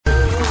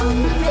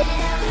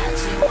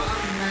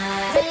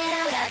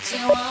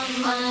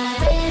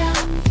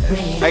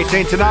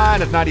18 to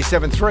 9 at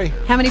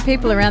 97.3. How many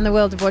people around the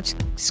world have watched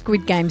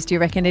Squid Games, do you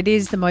reckon? It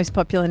is the most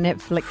popular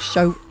Netflix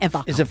show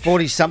ever. Is it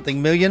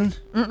 40-something million?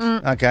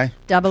 Okay.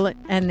 Double it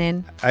and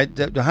then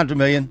 100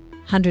 million?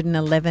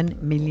 111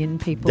 million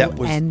people That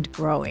was and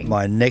growing.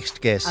 My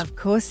next guess. Of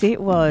course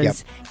it was.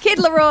 Yep. Kid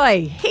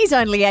Laroi, he's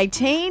only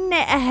 18.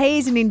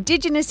 He's an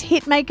Indigenous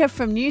hitmaker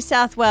from New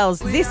South Wales.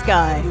 This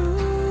guy.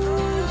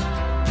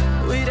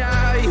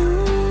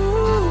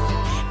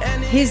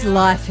 His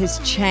life has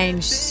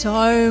changed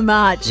so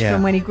much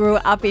from when he grew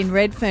up in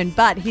Redfern,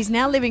 but he's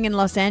now living in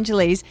Los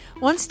Angeles,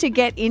 wants to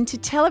get into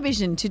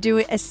television to do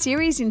a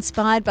series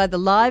inspired by the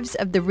lives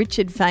of the rich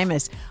and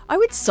famous. I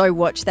would so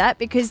watch that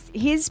because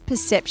his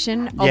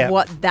perception of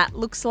what that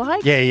looks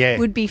like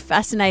would be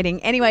fascinating.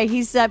 Anyway,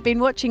 he's been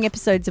watching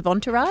episodes of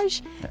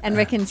Entourage and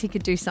reckons he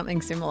could do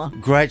something similar.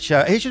 Great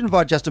show. He should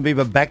invite Justin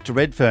Bieber back to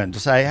Redfern to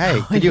say, hey,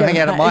 could you hang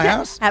out at my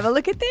house? Have a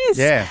look at this.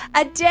 Yeah.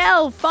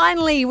 Adele,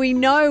 finally, we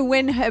know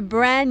when her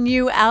brand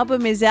new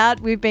album is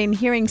out. We've been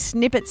hearing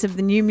snippets of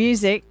the new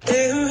music.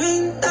 There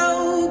ain't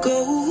no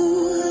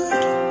gold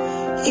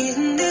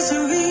in this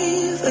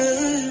river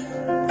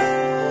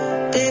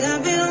that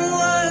I've been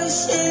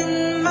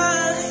washing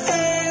my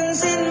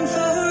hands in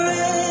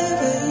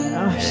forever.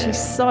 Oh,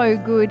 she's so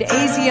good.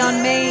 Easy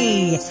on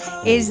Me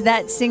is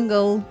that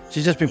single.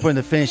 She's just been putting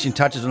the finishing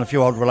touches on a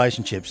few old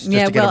relationships just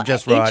to get them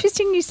just right.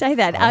 Interesting you say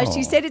that.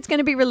 She said it's going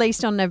to be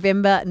released on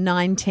November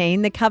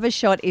 19. The cover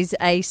shot is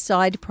a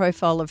side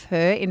profile of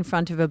her in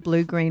front of a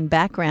blue-green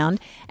background,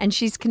 and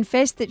she's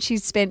confessed that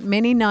she's spent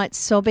many nights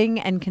sobbing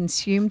and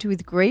consumed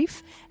with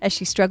grief as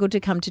she struggled to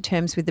come to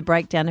terms with the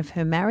breakdown of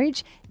her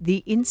marriage,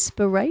 the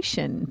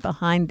inspiration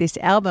behind this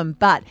album.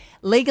 But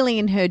legally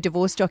in her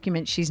divorce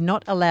document, she's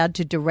not allowed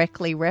to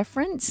directly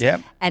reference.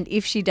 Yep. And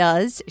if she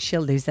does,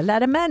 she'll lose a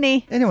lot of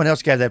money. Anyone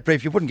else gave that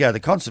brief, you wouldn't go to the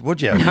concert,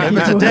 would you? If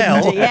it's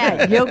Adele.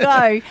 Yeah, you'll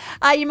go.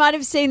 You might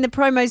have seen the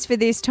promos for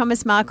this.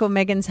 Thomas Markle,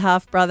 Meghan's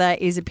half-brother,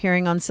 is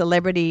appearing on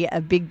Celebrity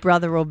Big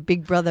Brother or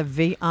Big Brother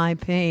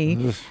VIP.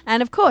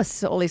 And, of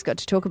course, all he's got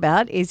to talk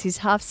about is his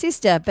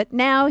half-sister. But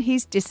now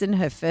he's dissing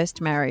her first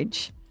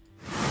marriage.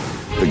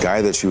 The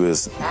guy that she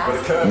was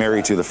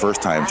married to the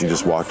first time, she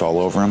just walked all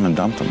over him and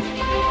dumped him.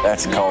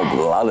 That's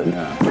cold-blooded.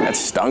 That's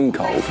stone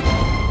cold.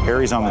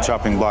 Harry's on the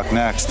chopping block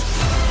next.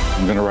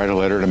 I'm going to write a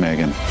letter to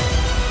Meghan.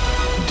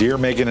 Dear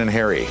Meghan and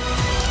Harry,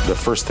 the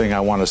first thing I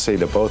want to say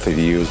to both of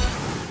you.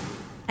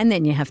 And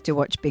then you have to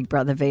watch Big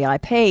Brother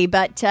VIP.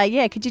 But,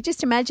 could you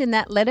just imagine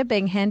that letter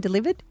being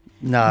hand-delivered?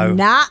 No.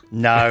 Nah.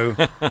 No.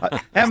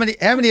 How many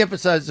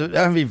episodes,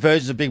 how many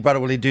versions of Big Brother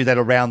will he do that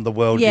around the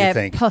world, do you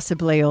think? Yeah,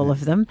 possibly all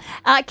of them.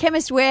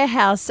 Chemist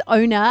Warehouse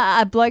owner,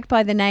 a bloke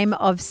by the name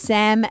of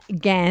Sam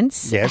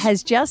Gantz,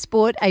 has just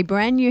bought a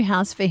brand new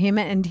house for him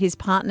and his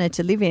partner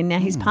to live in. Now,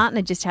 his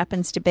partner just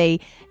happens to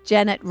be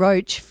Janet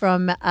Roach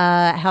from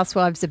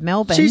Housewives of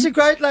Melbourne. She's a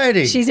great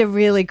lady. She's a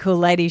really cool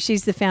lady.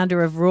 She's the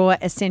founder of Raw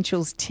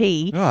Essentials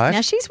Tea. Right.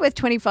 Now, she's worth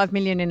 $25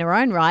 million in her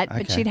own right,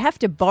 but she'd have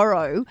to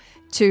borrow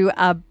to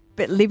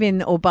live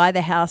in or buy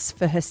the house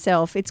for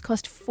herself. It's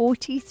cost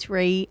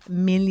 $43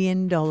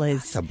 million.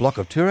 It's a block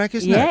of Toorak,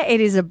 isn't it? Yeah, it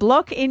is a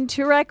block in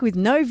Toorak with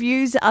no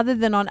views other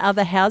than on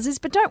other houses.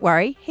 But don't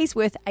worry, he's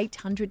worth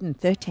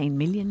 $813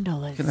 million. I'm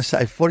going to say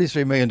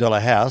 $43 million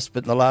house,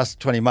 but in the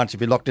last 20 months you'd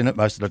be locked in it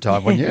most of the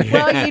time, wouldn't you?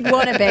 Well, you'd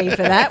want to be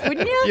for that,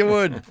 wouldn't you? You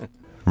would.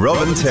 Rob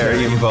and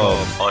Terry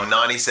involved on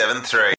 97.3.